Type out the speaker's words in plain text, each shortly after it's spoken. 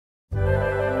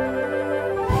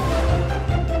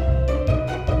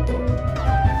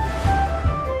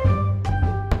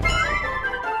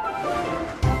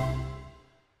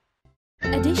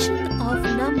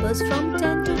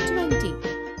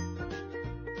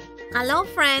Hello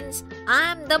friends,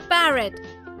 I am the parrot.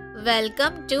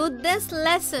 Welcome to this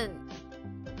lesson.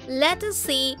 Let us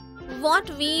see what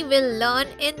we will learn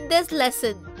in this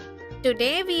lesson.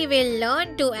 Today we will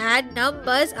learn to add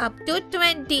numbers up to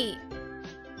 20.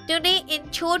 Today in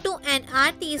Chotu and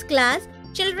Aarti's class,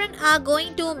 children are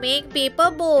going to make paper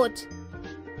boats.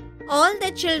 All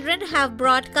the children have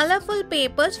brought colorful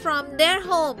papers from their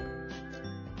home.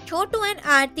 Chotu and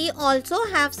Aarti also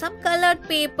have some colored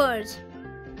papers.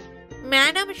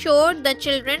 Madam showed the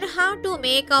children how to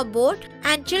make a boat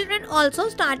and children also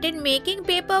started making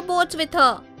paper boats with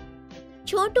her.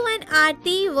 Chotu and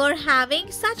Aarti were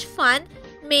having such fun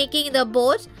making the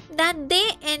boats that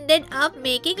they ended up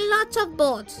making lots of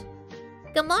boats.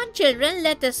 Come on children,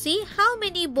 let us see how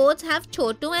many boats have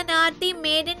Chotu and Aarti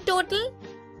made in total.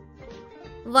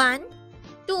 1,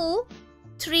 2,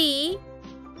 3,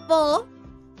 4,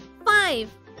 5.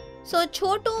 So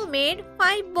Chotu made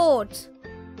 5 boats.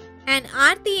 And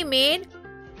Aarti made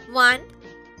 1,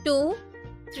 2,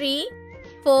 3,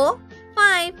 4,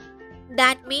 5.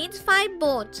 That means 5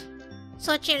 boats.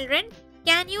 So children,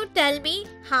 can you tell me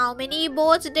how many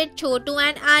boats did Chotu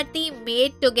and Aarti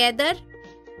made together?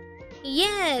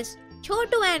 Yes,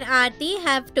 Chotu and Aarti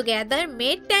have together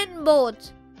made 10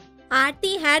 boats.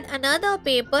 Aarti had another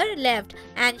paper left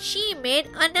and she made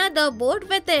another boat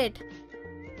with it.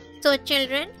 So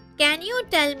children, can you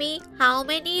tell me how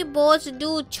many boats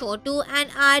do Chotu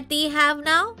and Aarti have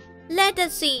now? Let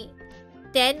us see.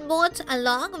 10 boats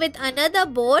along with another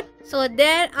boat, so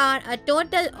there are a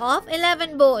total of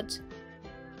 11 boats.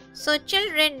 So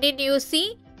children, did you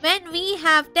see? When we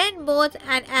have 10 boats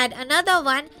and add another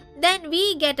one, then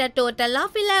we get a total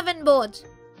of 11 boats.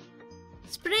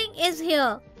 Spring is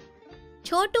here.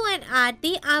 Chotu and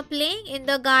Aarti are playing in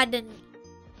the garden.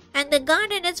 And the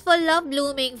garden is full of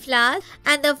blooming flowers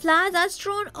and the flowers are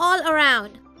strewn all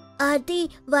around.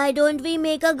 Aarti, why don't we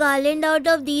make a garland out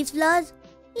of these flowers?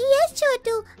 Yes,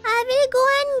 Chotu, I will go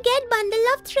and get bundle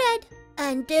of thread.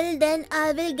 Until then,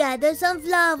 I will gather some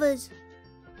flowers.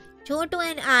 Chotu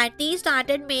and Aarti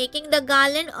started making the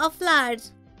garland of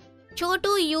flowers.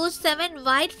 Chotu used 7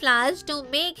 white flowers to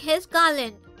make his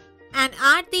garland. And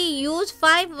Aarti used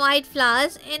 5 white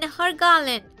flowers in her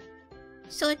garland.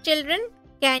 So children,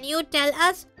 can you tell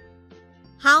us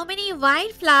how many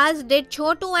white flowers did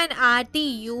Chotu and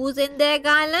Aarti use in their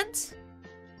garlands?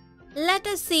 Let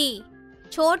us see.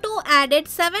 Chotu added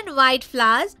 7 white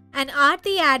flowers and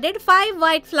Aarti added 5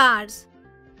 white flowers.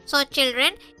 So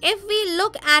children, if we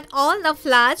look at all the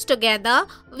flowers together,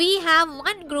 we have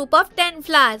one group of 10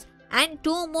 flowers and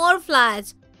 2 more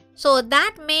flowers. So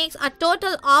that makes a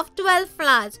total of 12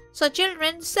 flowers. So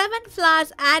children, 7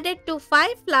 flowers added to 5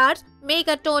 flowers make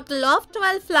a total of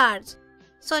 12 flowers.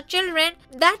 So children,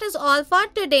 that is all for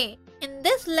today. In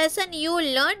this lesson, you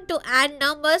learned to add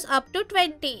numbers up to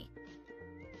 20.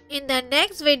 In the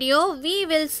next video, we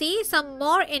will see some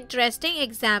more interesting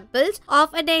examples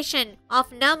of addition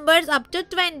of numbers up to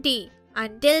 20.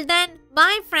 Until then,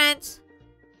 bye friends.